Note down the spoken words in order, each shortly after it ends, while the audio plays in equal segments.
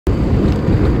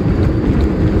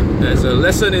There's a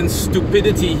lesson in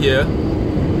stupidity here.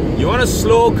 You want to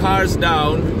slow cars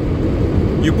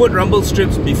down, you put rumble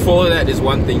strips before that is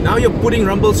one thing. Now you're putting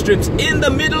rumble strips in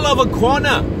the middle of a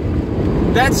corner.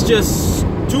 That's just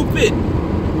stupid.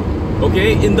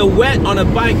 Okay, in the wet on a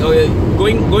bike,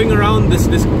 going around this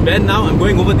bend now, I'm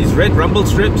going over these red rumble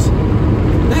strips.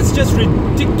 That's just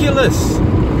ridiculous.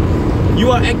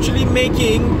 You are actually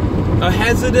making a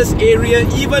hazardous area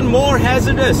even more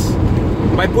hazardous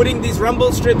by putting these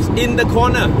rumble strips in the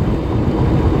corner.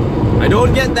 I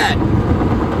don't get that.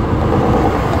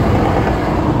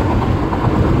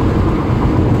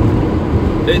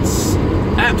 It's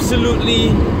absolutely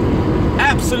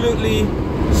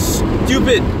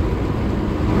stupid.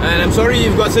 And I'm sorry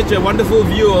you've got such a wonderful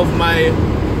view of my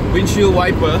windshield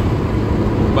wiper,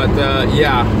 but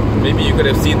yeah, maybe you could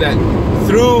have seen that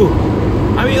through.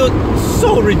 I mean, it's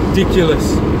so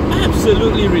ridiculous.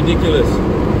 Absolutely ridiculous.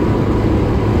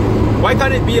 Why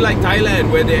can't it be like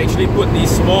Thailand, where they actually put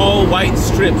these small white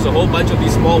strips, a whole bunch of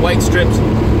these small white strips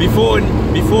before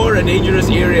a dangerous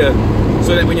area,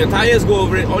 so that when your tires go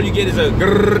over it, all you get is a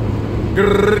grrr,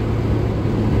 grrr,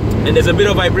 and there's a bit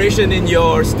of vibration in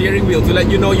your steering wheel to let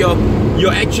you know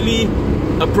you're actually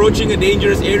approaching a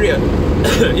dangerous area.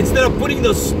 Instead of putting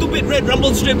those stupid red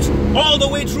rumble strips all the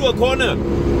way through a corner.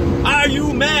 Are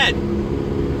you mad?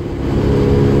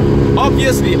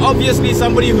 Obviously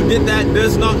somebody who did that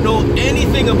does not know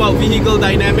anything about vehicle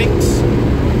dynamics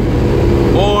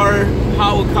or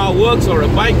how a car works or a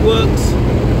bike works.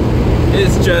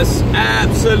 It's just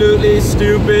absolutely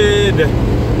stupid.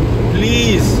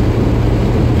 Please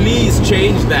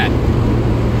change that.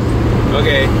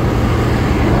 Okay,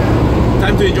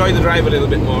 time to enjoy the drive a little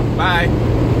bit more. Bye.